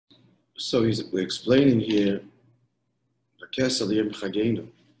So we're explaining here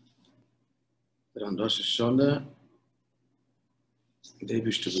that on Rosh Hashanah, the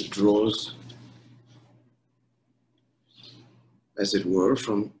Eibishter withdraws, as it were,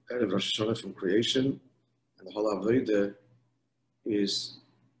 from Erev Rosh Hashanah, from creation, and the whole Avodah is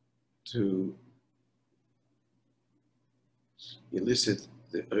to elicit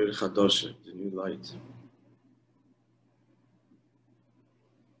the Or Chadosha, the new light.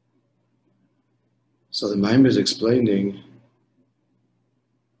 So the Maimon is explaining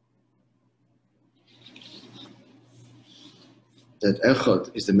that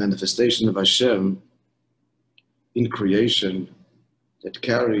Echad is the manifestation of Hashem in creation that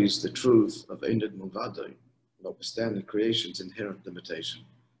carries the truth of Einad Muvadai, notwithstanding creation's inherent limitation.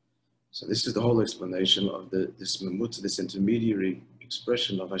 So this is the whole explanation of this Mamutza, this intermediary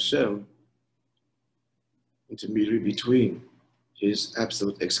expression of Hashem, intermediary between His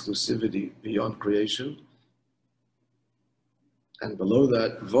absolute exclusivity beyond creation, and below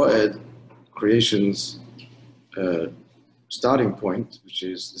that, Voed, creation's starting point, which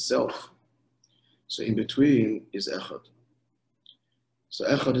is the self. So in between is Echad. So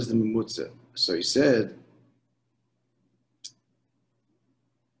Echad is the Mamutza. So he said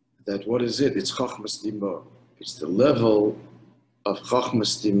that what is it? It's Chachmas Dimor. It's the level of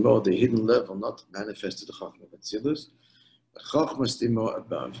Chachmas Dimor, the hidden level, not manifested Chachmas Atzilus, but Chachmas Dimor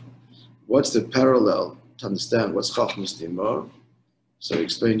above. What's the parallel to understand what's Chachmas Dimor? So we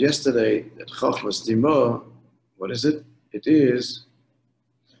explained yesterday that Chachmas Dimor, what is it? It is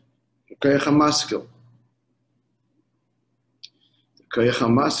the Koyach HaMaskil. The Koyach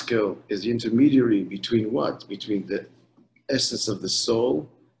HaMaskil is the intermediary between what? Between the essence of the soul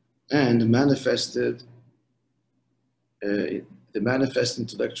and the manifest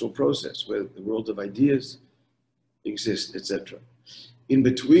intellectual process, where the world of ideas exists, etc. In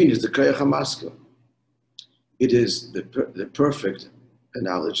between is the Koyach HaMaskil. It is the perfect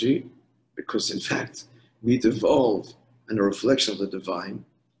analogy, because in fact we devolve in a reflection of the divine.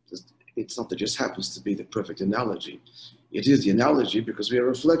 It's not that it just happens to be the perfect analogy. It is the analogy because we are a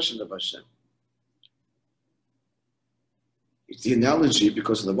reflection of Hashem. It's the analogy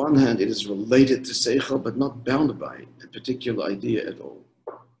because on the one hand it is related to Seichel but not bound by a particular idea at all.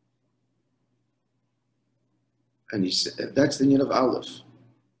 And he said, that's the meaning of Aleph,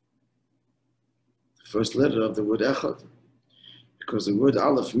 the first letter of the word Echad. Because the word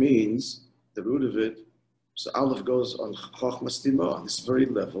Aleph means, the root of it, so Aleph goes on Chachmas Dimor, on this very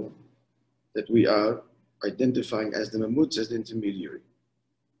level that we are identifying as the Mamutza, as the intermediary.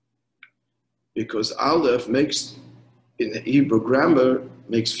 Because Aleph makes, in the Hebrew grammar,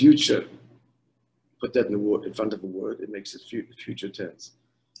 makes future. Put that in the word, in front of a word, it makes it future tense.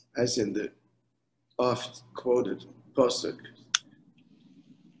 As in the oft quoted pasuk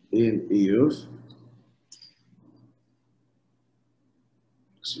in Iyuv.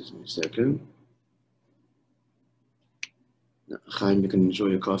 Excuse me a second. Chaim, you can enjoy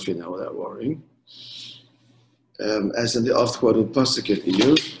your coffee now without worrying. As in the oft-quoted pasuk in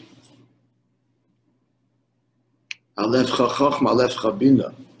Iyuv, Alef Chachachma, Alef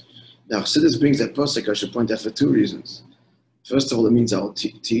Chabina. Now, Chassidus brings that pasuk, I should point out for two reasons. First of all, it means I'll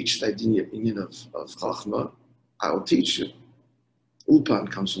teach the idea of Chachma. I will teach you. Ulpan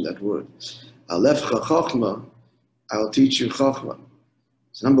comes from that word. Alef Chachachma, I will teach you Chachma.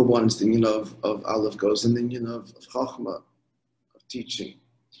 So number one is the meaning of Aleph goes in the meaning of Chachma, of teaching.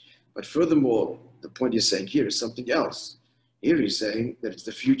 But furthermore, the point he's saying here is something else. Here he's saying that it's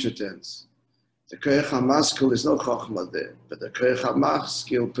the future tense. The Koyach HaMaskil is no Chachma there, but the Koyach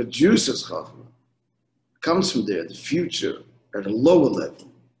HaMaskil produces Chachma. It comes from there, the future, at a lower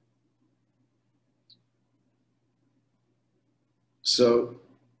level. So,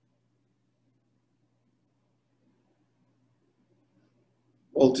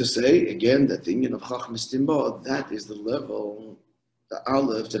 all to say, again, that the union of Chachmas Dimor, that is the level, the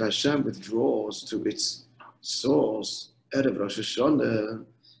Aleph that Hashem withdraws to its source, Erev Rosh Hashanah,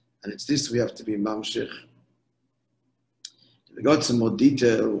 and it's this we have to be mamshich. We got some more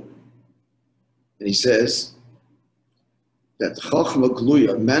detail, and he says that Chachma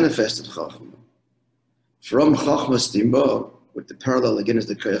Gluya, manifested Chachma, from Chachmas Dimor, with the parallel again is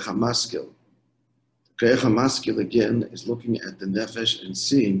the Koyach HaMaskil. The Koyach HaMaskil again is looking at the nefesh and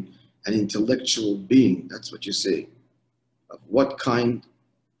seeing an intellectual being. That's what you see. Of what kind,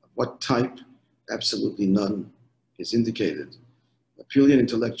 of what type, absolutely none is indicated. A purely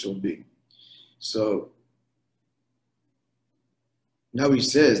intellectual being. So now he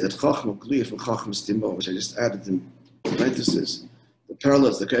says that Chachma Gluya from Chachmas Dimor, which I just added in parenthesis, the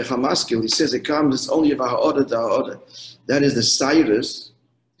parallels, the Koyach HaMaskil, he says it comes only of our order to our order. That is the Cyrus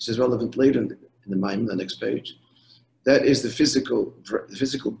This is relevant later in the Maimon, the next page. That is the physical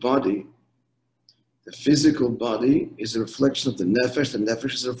body. The physical body is a reflection of the nefesh. The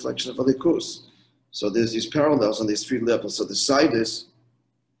nefesh is a reflection of Alikus. So there's these parallels on these three levels. So the sidus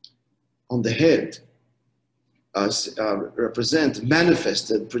on the head represent,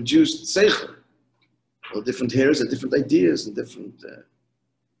 manifested, produced seichel. Well, different hairs have different ideas and different.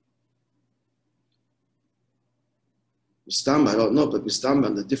 Mistama, I don't know, but mistama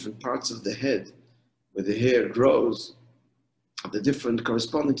on the different parts of the head where the hair grows are the different,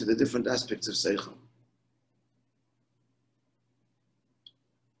 corresponding to the different aspects of seichel.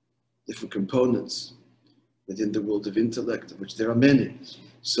 Different components within the world of intellect, of which there are many.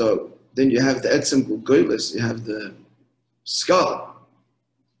 So then you have the etzem gulgoylus, you have the skull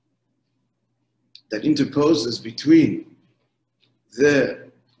that interposes between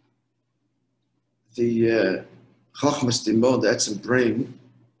the chachmas dimon, the etzem brain,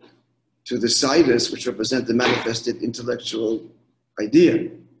 to the sidus, which represent the manifested intellectual idea.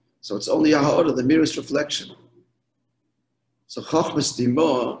 So it's only a ha'ora, the merest reflection. So chachmas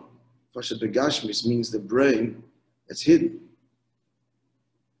dimon, Pasha begashmis, means the brain that's hidden.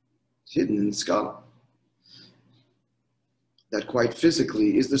 It's hidden in the skull. That quite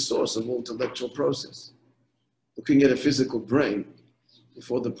physically is the source of all intellectual process. Looking at a physical brain,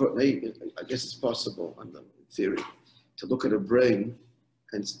 before I guess it's possible, in theory, to look at a brain,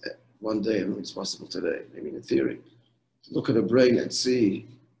 and one day, I don't think it's possible today, I mean in theory, to look at a brain and see,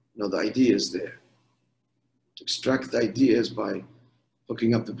 the ideas there. To extract the ideas by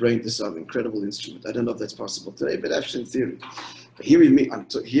hooking up the brain to some incredible instrument. I don't know if that's possible today, but actually in theory. But here we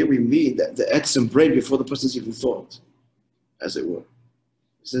mean that the etzem brain before the person's even thought, as it were.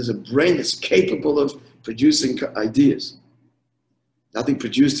 This is a brain that's capable of producing ideas. Nothing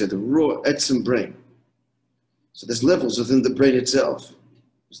produced here, the raw etzem brain. So there's levels within the brain itself.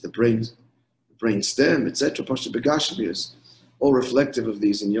 There's the brain stem, etc. Pasha begashmi is all reflective of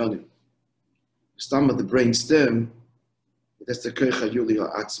these in Yonim. Stam of the brain stem, that's the koich ha'yuli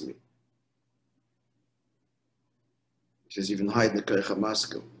ha'atzmi, which is even higher than the koich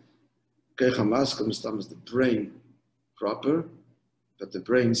ha'maskel. Koich ha'maskel is the brain proper, but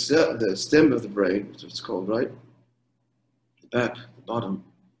the stem of the brain, which is what it's called, right? The back, the bottom,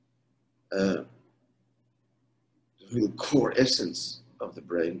 the real core essence of the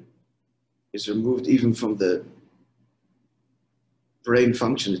brain is removed even from the brain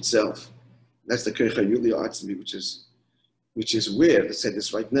function itself. That's the koich ha'yuli ha'atzmi, which is where, let's say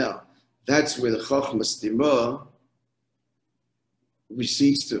this right now, that's where the chachmas dimah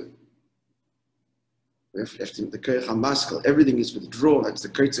recedes to. After the koich ha'maskel, everything is withdrawn. That's the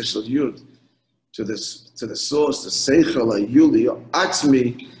koitzer shel yud to the source, the seichel ha'yuli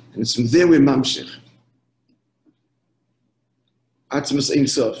atzmi, and it's from there we mamshich. Atzmus ein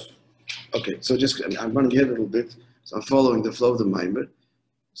sof. Okay, so I'm running ahead a little bit, so I'm following the flow of the Maimon.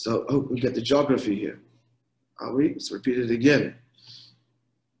 So we get the geography here. Are we? Let's repeat it again.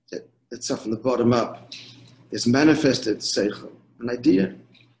 Let's start from the bottom up. There's manifested seichel, an idea.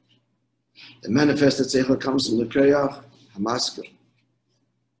 The manifested seichel comes from the koyach hamaskel,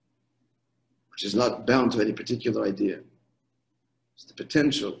 which is not bound to any particular idea. It's the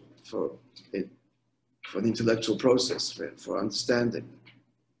potential for the intellectual process, for understanding.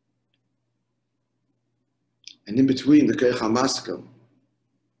 And in between the koyach hamaskel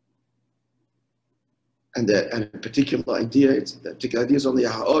and a particular idea, that particular idea is only a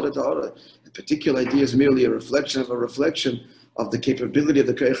ha'ora ta'ora. The particular idea is merely a reflection of the capability of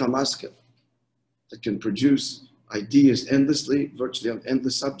the koyach hamaskel that can produce ideas endlessly, virtually on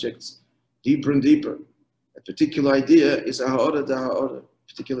endless subjects, deeper and deeper. A particular idea is a ha'ora ta'ora,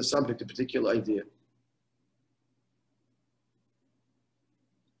 particular subject, a particular idea.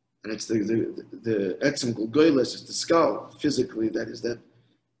 And it's the etzem gulgoylus, it's the skull, physically, that is the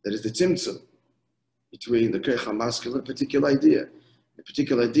tzimtzum between the koyach hamaskel and a particular idea. The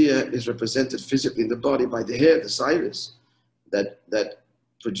particular idea is represented physically in the body by the hair, the sidus, that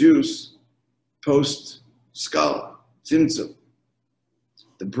produce post-skull, tzimtzum.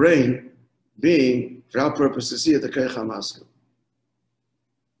 The brain being, for our purposes here, the koyach hamaskel.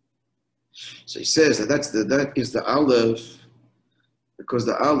 So he says that is the aleph, because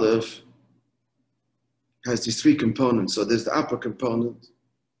the aleph has these three components. So there's the upper component,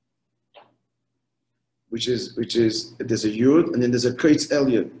 which is there's a yud, and then there's a koitz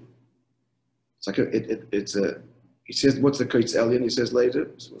elyon. It's like he says, what's the koitz elyon? He says later,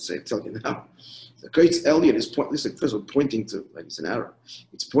 so we'll tell you now. The koitz elyon is pointing to, like it's an arrow.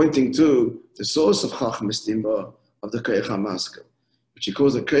 It's pointing to the source of chachmas dimah, of the koyach hamaskel, which he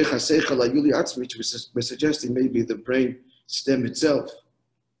calls the koyach haseichel ha'yuli atzmi, which we're suggesting maybe the brain stem itself.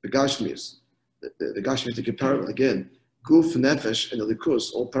 the Gashmis, the Gashmitic parallel again. Guf, Nefesh, and the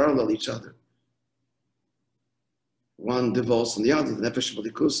Likus all parallel each other. One devolves from the other, the Nefesh from the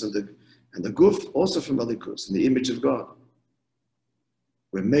Likus, and the Guf also from the Likus, in the image of God.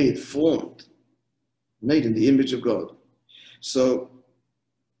 We're made, formed, made in the image of God. So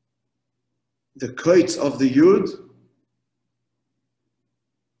the koitz of the Yud,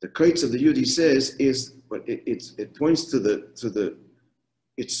 he says, is it points to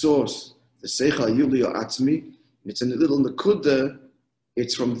its source, the Seichel Yuli Atzmi. It's in a little Nakuda.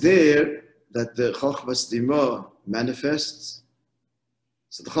 It's from there that the Chochmas Dima manifests.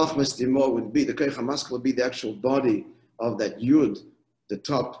 So the Chochmas Dima would be, the Koich HaMaskal would be the actual body of that Yud, the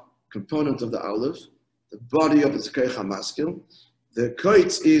top component of the Aleph, the body of the Koich HaMaskal. The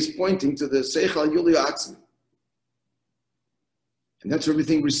Koitz is pointing to the Seichel Yuli Atzmi. And that's where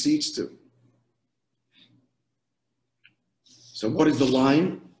everything recedes to. So what is the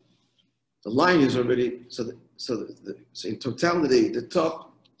line? The line is already, so in totality, the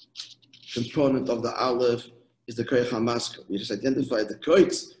top component of the Aleph is the Koich HaMaskal. We just identify the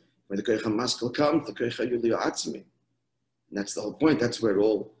Koitz, where the Koich HaMaskal comes, the Koich HaYuli Atzmi. And that's the whole point. That's where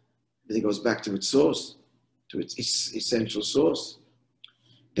everything goes back to its source, to its essential source.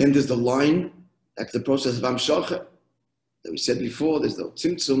 Then there's the line, that's the process of Amshacha that we said before. There's the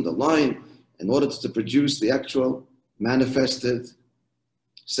Tzimtzum, the line, in order to produce the actual manifested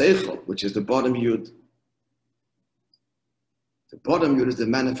Seichel, which is the bottom Yud. The bottom Yud is the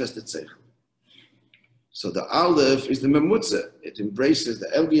manifested Seichel. So the Aleph is the Memutze. It embraces the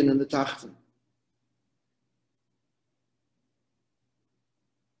Elyon and the Tachten.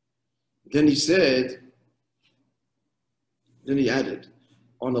 Then he added,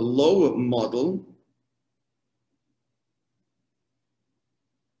 on a lower model,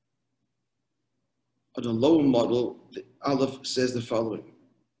 the Aleph says the following.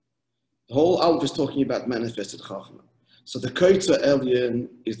 The whole Aleph is talking about manifested Chachma. So the Koitza Elyon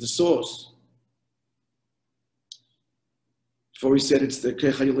is the source. Before we said it's the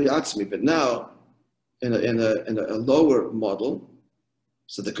Koich HaYuli Atzmi, but now in a lower model,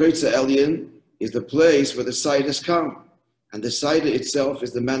 so the Koitza Elyon is the place where the Side has come. And the Side itself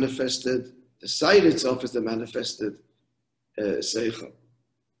is the manifested Seichel.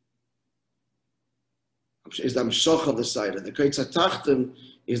 Is the Amshach of the Side. The Koitza Tachten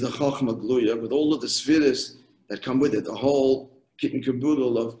is the Chochma Gluya, with all of the spheres that come with it, the whole kit and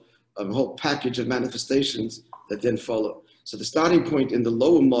caboodle of a whole package of manifestations that then follow. So the starting point in the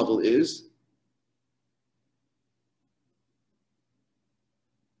lower model is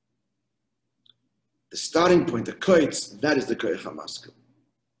the starting point, the koitz, that is the Koich HaMaskal.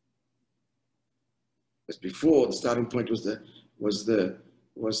 As before, the starting point was the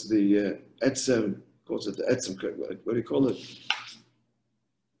etzem, calls it the etzem, what do you call it?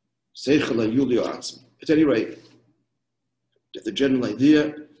 Seichel HaYuli Atzmi. At any rate, the general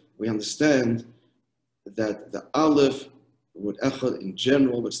idea, we understand that the Aleph, the word Echad in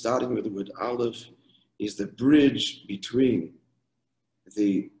general, but starting with the word Aleph, is the bridge between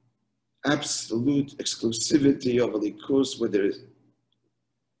the absolute exclusivity of a likus, where there is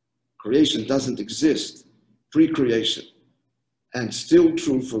creation doesn't exist, pre-creation, and still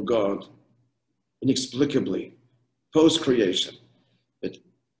true for God, inexplicably, post-creation, but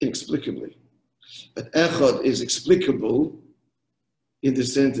inexplicably. But Echad is explicable in the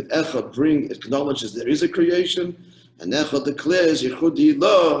sense that Echad acknowledges there is a creation, and Echad declares Yechudi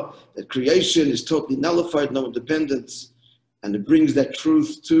law that creation is totally nullified, no independence, and it brings that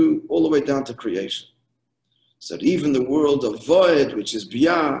truth all the way down to creation. So that even the world of void, which is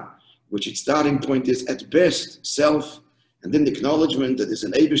biyah, which its starting point is at best self, and then the acknowledgement that there's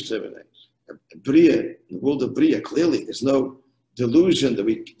an Eibishter, a bria, in the world of bria, clearly there's no delusion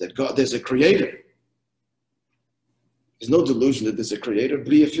that God, there's a creator. There's no delusion that there's a creator.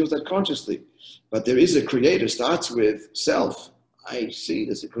 Bria feels that consciously. But there is a creator, starts with self. I see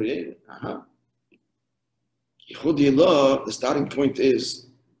there's a creator. Yechudi law, the starting point is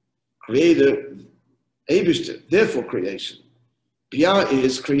creator, Eibishter, therefore creation. Biyah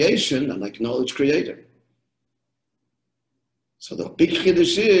is creation, and I acknowledge creator. So the big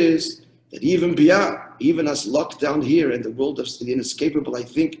chiddush is that even biyah, even as locked down here in the world of the inescapable, I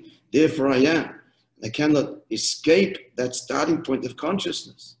think, therefore I am. I cannot escape that starting point of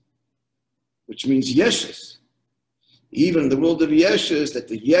consciousness, which means yeshes. Even in the world of yeshes, that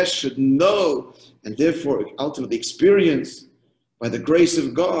the yesh should know and therefore ultimately experience by the grace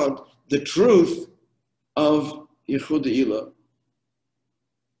of God the truth of Yichud Ilah.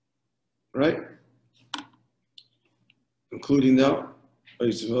 Right? Concluding now,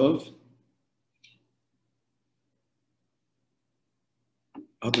 Oizvav.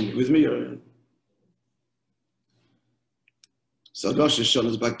 Are you with me? Or? So Rosh Hashanah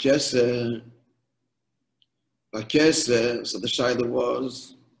is BaChodesh. BaChodesh, so the Shiloh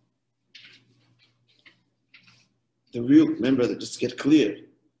was the real, remember that just to get clear,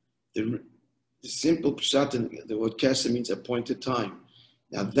 the simple pshat in the word keseh means appointed time.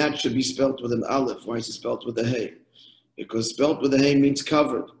 Now that should be spelled with an aleph. Why is it spelled with a hey? Because spelled with a hey means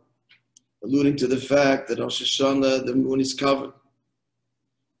covered, alluding to the fact that Rosh Hashanah, the moon is covered.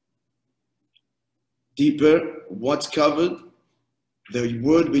 Deeper, what's covered? The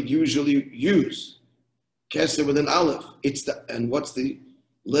word we'd usually use, keseh with an aleph. And what's the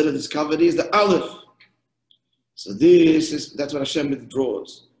letter that's covered is the aleph. So that's what Hashem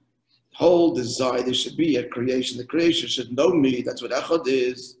withdraws. Whole desire, there should be a creation. The creation should know me. That's what echad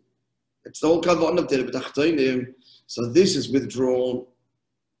is. It's the whole kavanah of the b'tachtonim. So this is withdrawn.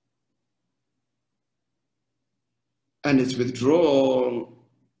 And it's withdrawn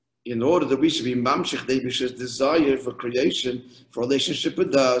in order that we should be mamshich David's desire for creation, for relationship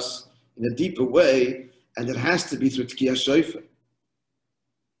with us in a deeper way, and it has to be through Tkiya Shofar.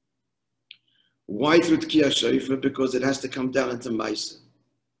 Why through Tkiya Shofar? Because it has to come down into Maisa.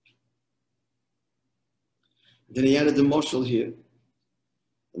 Then he added the moshel here,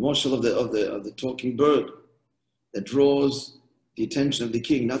 the moshel of the talking bird that draws the attention of the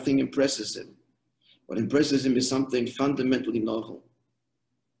king. Nothing impresses him. What impresses him is something fundamentally novel.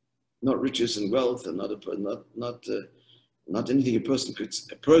 Not riches and wealth, and not anything a person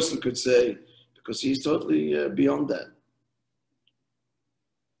could say, because he's totally beyond that.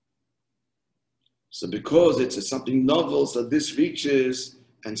 So because it's something novel, so this reaches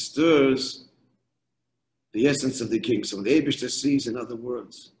and stirs the essence of the king. So the Eibishter sees, in other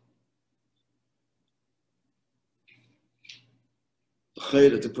words,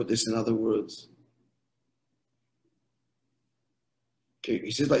 to put this in other words. Okay,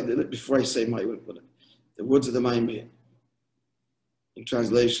 he says like, before I say the words of the Maimir, in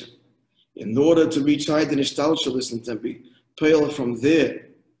translation, in order to reach high in Ishtalshalis and to be pale from there,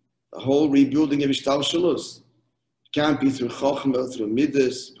 the whole rebuilding of Ishtalshalis can't be through Chochmah, through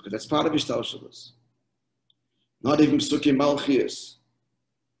Midas, because that's part of Ishtalshalis. Not even Psukim Malchias,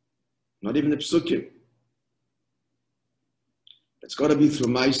 not even the Psukim. It's got to be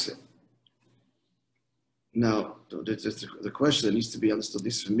through Maisa. Now, the question that needs to be understood,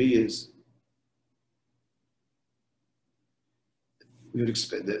 this for me, is we would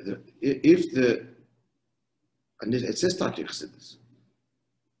expect and it says Takich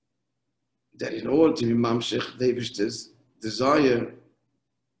that in order to be Mamshech David's desire,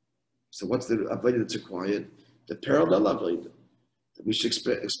 so what's the avodah that's required? The parallel avodah. That we should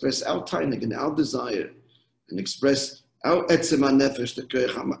express our tainig and our desire and express our etzem nefesh, the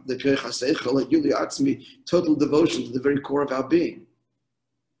koich haseichel, yuli atzmi, total devotion to the very core of our being.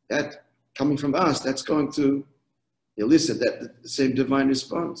 That coming from us, that's going to elicit that the same divine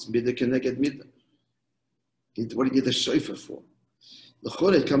response. Midah keneged midah. What do you need the shofar for? The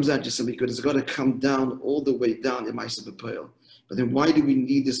chodeh comes out just simply because it's got to come down all the way down in Ma'aseh b'Poel. But then why do we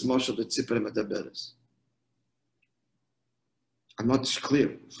need this moshel the tzipor medaberes? I'm not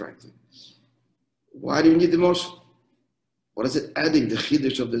clear, frankly. Why do we need the moshel? What is it adding, the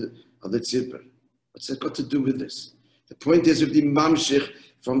chiddush of the tzipor? What's that got to do with this? The point is with the mamshich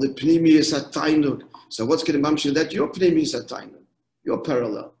from the pnimiyus hatainug. So what's going to mamshich that? Your pnimiyus hatainug, your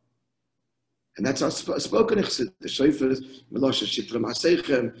parallel. And that's our spoken chsid. The shofar is melosha shipra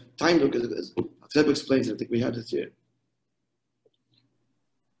maseichem. Tainug, as Rebbe explains it, I think we had it here.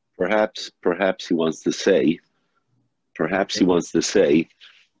 Perhaps he wants to say,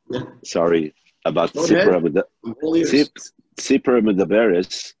 yeah. Sorry, about Tzipor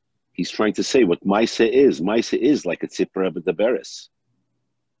Medaberes. He's trying to say what Maisa is. Maisa is like a Tzipor Medaberes.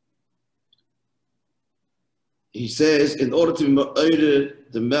 He says, in order to be ma'oder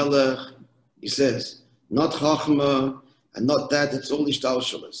the melech, he says, not chachma and not that. It's all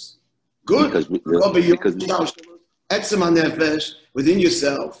ishtalshalos. Good. Because etzem hanefesh within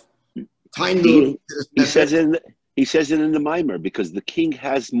yourself. He says it in the Mimer, because the king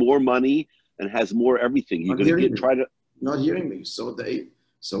has more money and has more everything. You're going to try to not hearing me. So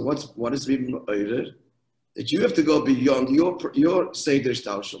what is being ordered? That you have to go beyond your seder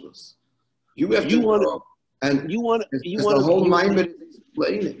shtalshalos. You have to go, and the whole Mimer is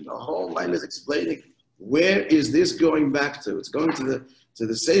explaining. The whole Mimer is explaining. Where is this going back to? It's going to the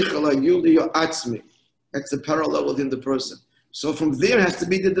seichel yuli atzmi. That's the parallel within the person. So from there has to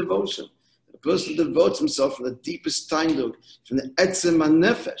be the devotion. The person devotes himself from the deepest tainug, from the etzem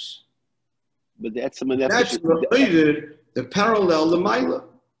nefesh. But the etzem nefesh that's the parallel l'mayla.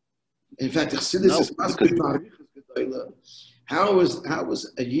 In fact, the Chassidus is How is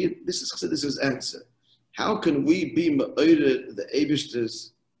a year? This is his answer. How can we be ma'ored the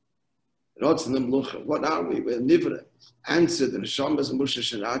Eibishter's rots in the mlucha? What are we? We're nivra. Answer the neshamas and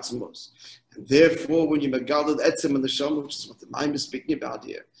mushash and atzmos. And therefore, when you megalad etzem and the shama, which is what the Maimon is speaking about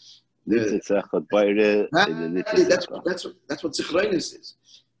here, that's what zichronis is.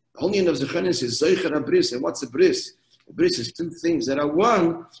 The whole of zichronis is zeicher abris. And what's a bris? A bris is two things that are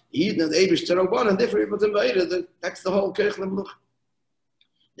one. Yidden and Eibishter are one, and therefore you're able to ma'ored. That's the whole keich lemlucha.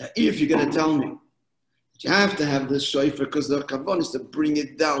 Now, if you're going to tell me you have to have this shofar because the kavan is to bring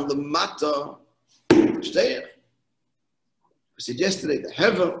it down the mata. We said yesterday the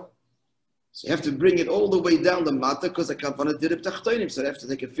heaven, so you have to bring it all the way down the mata because the kavan did it tachtonim. So you have to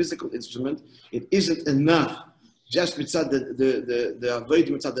take a physical instrument. It isn't enough just mitzad the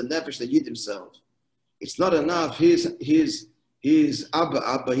avodim mitzad the nefesh the yid himself. It's not enough. His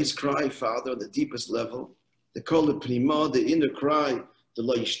abba, his cry, Father, on the deepest level, the kol prima, the inner cry, the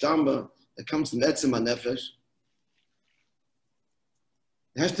lo yishtamba. That comes from etzem nefesh.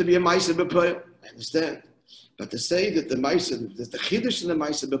 It has to be a ma'aser b'poel. I understand, but to say that the ma'aser, that the chiddush in the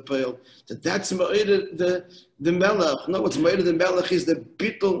ma'aser b'poel, that's ma'ored the melech. No, what's ma'ored the melech is the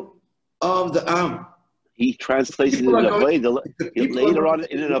bittul of the am. He translates it in an avodah later on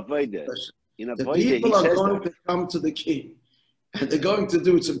in an avodah. The people are going to come to the king, and they're going to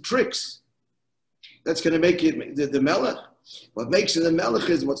do some tricks. That's going to make it the melech. What makes it the melech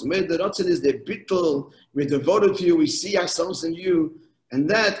is what's made the rotzen is the bittul. We're devoted to you. We see ourselves in you, and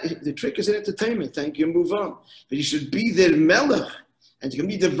that the trick is in entertainment. Thank you. Move on. But you should be their melech, and you can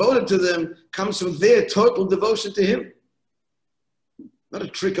be devoted to them. Comes from their total devotion to him. Not a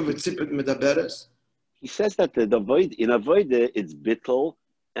trick of a tzipet medaberes. He says that in avodah it's bittul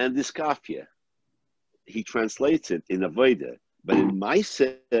and diskafia. He translates it in avodah, but in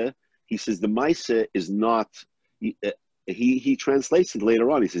Maiseh he says the Maiseh is not. He translates it later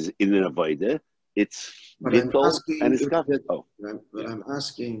on. He says in an avodah it's bittul and diskafia. But I'm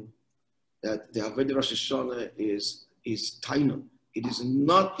asking that the avodah Rosh Hashanah is tainum. It is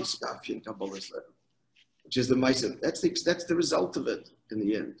not diskafia in Kabbalah, which is the Maiseh. That's the result of it in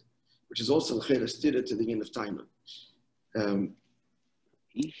the end, which is also l'chera to the end of tainum.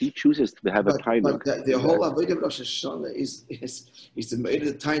 He chooses to have a tainuk. But the whole avodah of Rosh Hashanah is the made of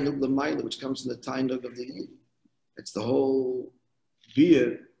the tainuk l'mayla, which comes from the tainuk of the Yid. It's the whole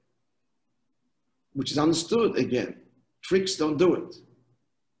beer, which is understood again. Tricks don't do it.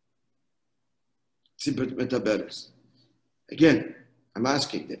 Tzibut metaberes. Again, I'm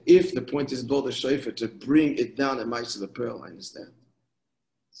asking that if the point is blow the shofar to bring it down at Ma'aseh Pearl, I understand.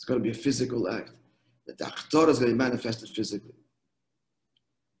 It's going to be a physical act. That the Achtorah is going to be manifested physically.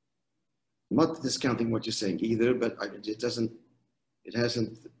 I'm not discounting what you're saying either, but I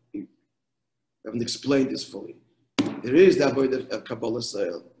haven't explained this fully. There is the avodah of Kabbalah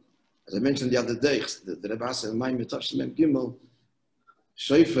sale. As I mentioned the other day, the Rabbi said, "My Gimel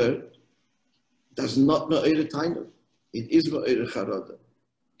Shofar does not know a tainuk. It is ma'ored charada,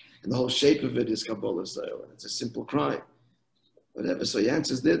 and the whole shape of it is Kabbalah sale. It's a simple cry, whatever. So he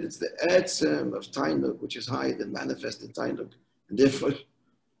answers that it's the etzem of tainuk, which is higher than manifested tainuk, and therefore,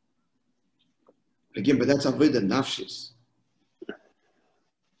 again, but that's avodah nafshis.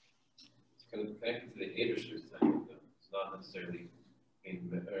 It's kind of connected to the Eibishter's tainuk. It's not necessarily his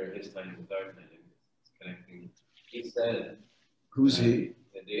tainuk with our tainuk. It's connecting. He said, "Who's he?"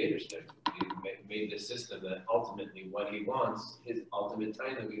 The Eibishter. He made this system that ultimately what he wants, his ultimate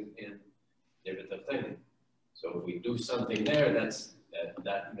tainuk is in David of tainuk. So if we do something there, that's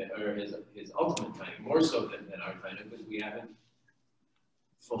his ultimate tainuk, more so than our tainuk, because we haven't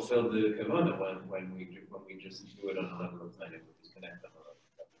fulfilled the kavanah when we just do it on a level of tainuk, which is connected on a level.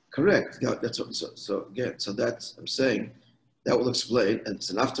 Correct. Yeah, that's what, so again, so that's I'm saying that will explain, and it's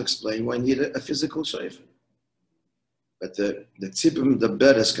enough to explain why you need a physical shofar. But the tzibum, the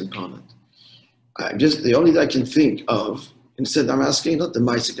beres component, the only that I can think of. Instead, I'm asking not the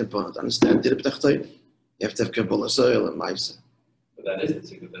Maiseh component. Understand? You have to have Kabbalah soil and Maiseh. But that is the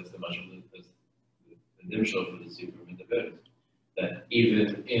tzibum. That's the mashal. That's the nimshal for the tzibum and the beres. That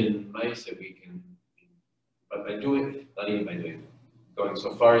even in Maiseh we can, but by doing, not even by doing, going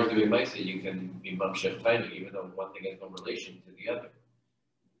so far as doing Maiseh, you can be mamshech tainuk, even though one thing has no relation to the other.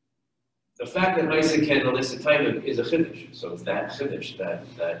 The fact that Maiseh can elicit tainuk is a chiddush, so it's that chiddush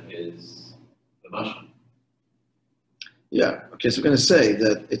that is the mashal. Yeah. Okay. So we're going to say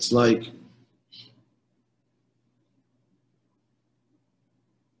that it's like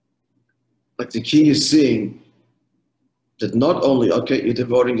the key is seeing that not only you're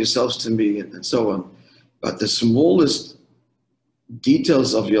devoting yourselves to me and so on, but the smallest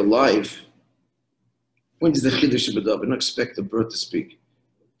details of your life When is the chiddush of Adab? We don't expect the bird to speak.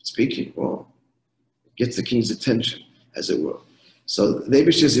 Speaking, well, it gets the king's attention, as it were. So the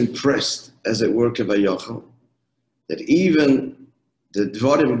Eibush is impressed, as it were, Kavayachal, that even the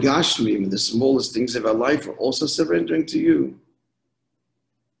Dvarim Gashmim, the smallest things of our life, are also surrendering to you.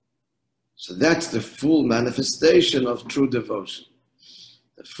 So that's the full manifestation of true devotion.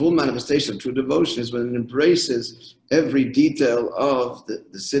 The full manifestation of true devotion is when it embraces every detail of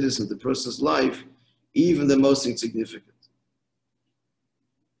the citizen, the person's life, even the most insignificant.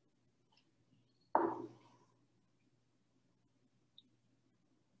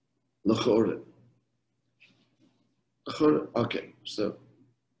 Okay, so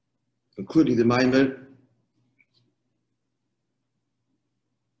including the Maimer.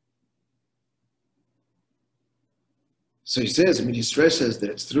 So he says, he stresses that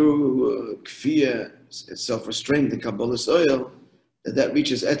it's through kfiyah, it's self-restraint, the Kabbalah's oil, that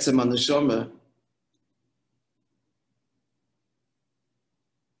reaches etzem haneshama.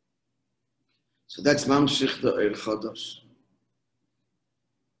 So that's mamshich the oil chodosh.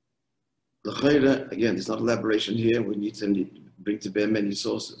 Again, there's not elaboration here. We need to bring to bear many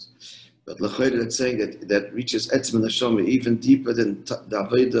sources. But l'chayra, it's saying that reaches etzem haneshama even deeper than the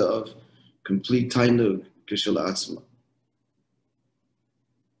avodah of complete tainug kishel atzma.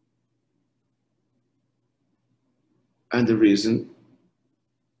 And the reason,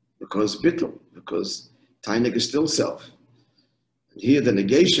 because tainug is still self. And here the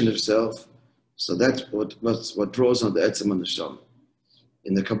negation of self, so that's what draws on the etzem haneshama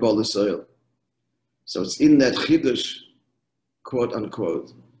in the Kabbalah soil. So it's in that chiddush, quote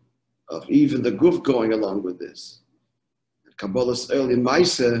unquote, of even the guf going along with this. Kabbalah soil in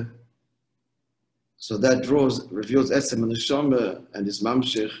Moishe, so that reveals etzem haneshama and is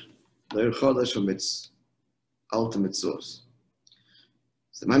mamshich le'er chodesh from its ultimate source.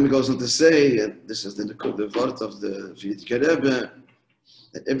 So the Maimon goes on to say, and this is the word of the BaChodesh Rebbe,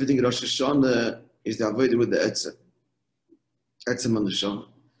 that everything in Rosh Hashanah is the avodah with the etzem haneshama.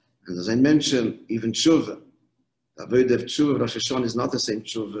 And as I mentioned, even tshuva, the avodah of tshuva, Rosh Hashanah is not the same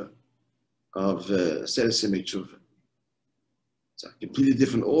tshuva of Seres Yemei tshuva. It's a completely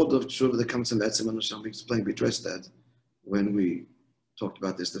different order of tshuva that comes from etzem haneshama. We addressed that when we talked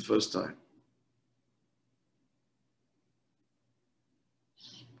about this the first time.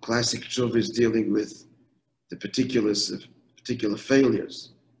 Classic tshuva is dealing with the particulars of particular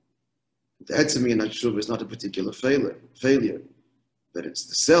failures. The etzem in tshuva is not a particular failure, but it's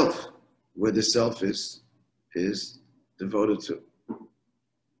the self, where the self is devoted to.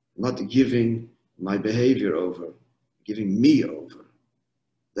 Not giving my behavior over, giving me over.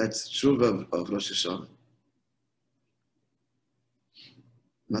 That's tshuva of Rosh Hashanah.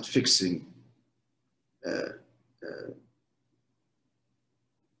 Not fixing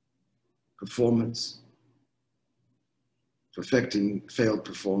performance, perfecting failed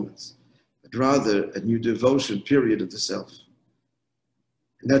performance, but rather a new devotion period of the self.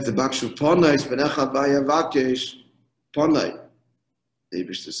 And that the Bakshu Ponai is Benechad Vayavakesh Ponai, the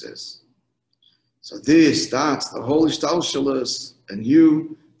Eibishter says. So this starts the whole Ishtalshalos and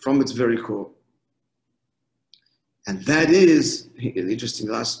you from its very core. And that is the interesting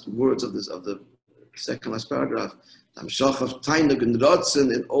last words of the second last paragraph. Tamshach tainug and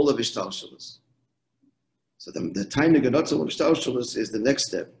rotzen in all of Ishtalshalos. So the tainug and rotzen of Ishtalshalos is the next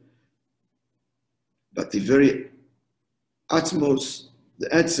step. But the very atmos, the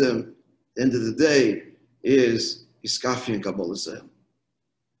etzem, at the end of the day, is iskafi and Kabbalah Sel.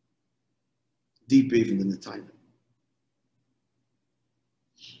 Deeper even than the tainug.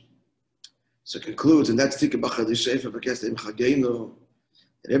 So it concludes, and that's Tiku b'Chodesh Shofar v'kestem Chagenu,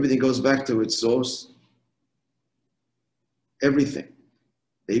 that everything goes back to its source. Everything.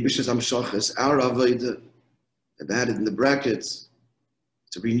 The Eibishter's Amshachas, our avodah, I've added in the brackets,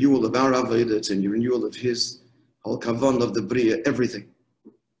 it's a renewal of our avodah, it's a renewal of his whole kavan of the Bria, everything.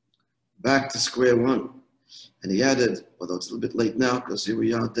 Back to square one. And he added, although it's a little bit late now, because here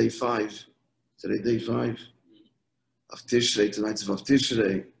we are, day 5. Today, day 5 of Tishrei, tonight's of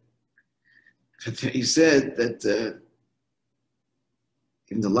Tishrei. He said that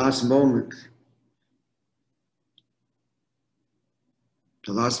in the last moment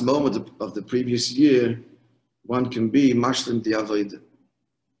of the previous year, one can be mashlim the avodah.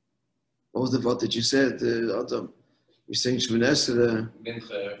 What was the word that you said, Adam? We're saying Shemini Esrei.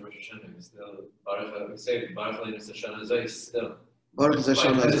 Mincha, Rosh Hashanah, still. Baruch, we say Baruch Le'nis Hashanah Zay, still. Baruch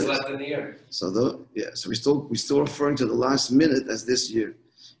Hashanah is left in the year. So we're still referring to the last minute as this year,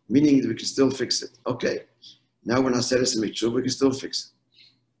 meaning that we can still fix it. Okay, now we're not Seres Yemei tshuva, we can still fix it.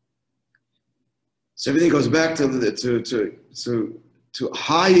 So everything goes back to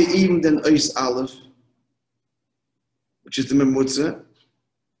higher even than Ois Aleph, which is the memutza,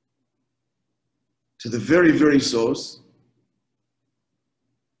 to the very, very source,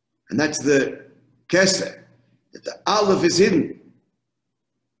 and that's the keser, that the aleph is hidden.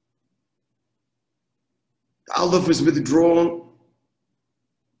 The aleph is withdrawn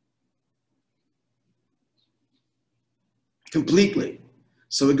completely.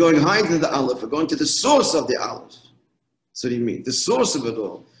 So we're going higher than the aleph, we're going to the source of the aleph. That's what you mean, the source of it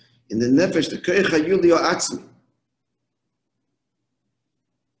all. In the nefesh, the koich hayuli atzmi.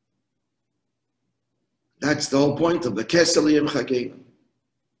 That's the whole point of the kesel yem chagenu.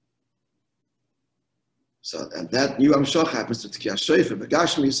 So, and that new Amshach happens to Tkiya Shofar,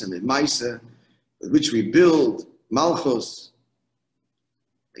 Begashmis, and in Maisa, with which we build Malchus,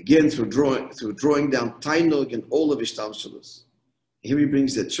 again through drawing down Tainug and all of Ishtalshalus. Here he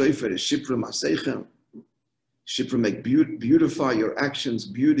brings that Shofar is Shipra Masechem. Shipra make beautify your actions.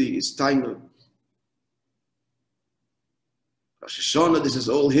 Beauty is Tainug. Rosh Hashanah, this is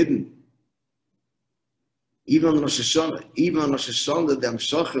all hidden. Even on Rosh Hashanah, the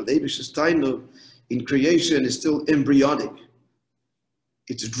Amshach of the Eibish's Tainug in creation is still embryonic.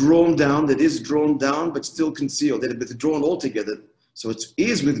 It's drawn down, that is drawn down, but still concealed. It is withdrawn altogether. So it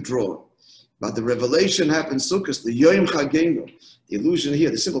is withdrawn. But the revelation happens Sukkot, the Yom Chagenu, the illusion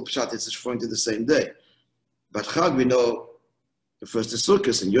here, the simple pshat is referring to the same day. But Chag, we know, refers to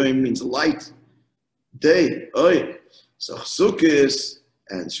Sukkot, and Yom means light, day, oy. So Sukkot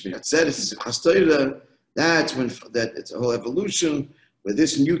and Shmini Atzeres, Simchas Torah, that's when it's a whole evolution, where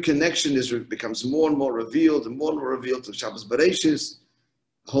this new connection becomes more and more revealed, and more to Shabbos Bereshis.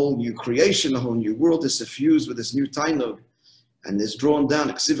 A whole new creation, a whole new world is suffused with this new Tainug, and is drawn down.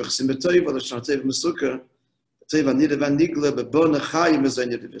 That's how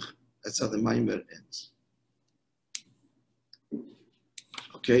the Maimer ends.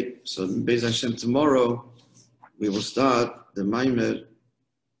 Okay, so Be'ez Hashem, tomorrow we will start the Maimer,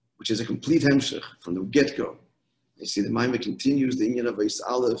 which is a complete hemshech from the get-go. You see, the Maimer continues the inyan of Eis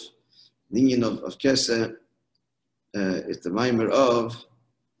Aleph, the inyan of Keser. It's the Maimer of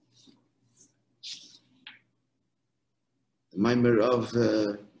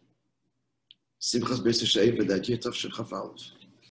Simchas Beis HaShevet, that Yetov Shel Chaf Aleph.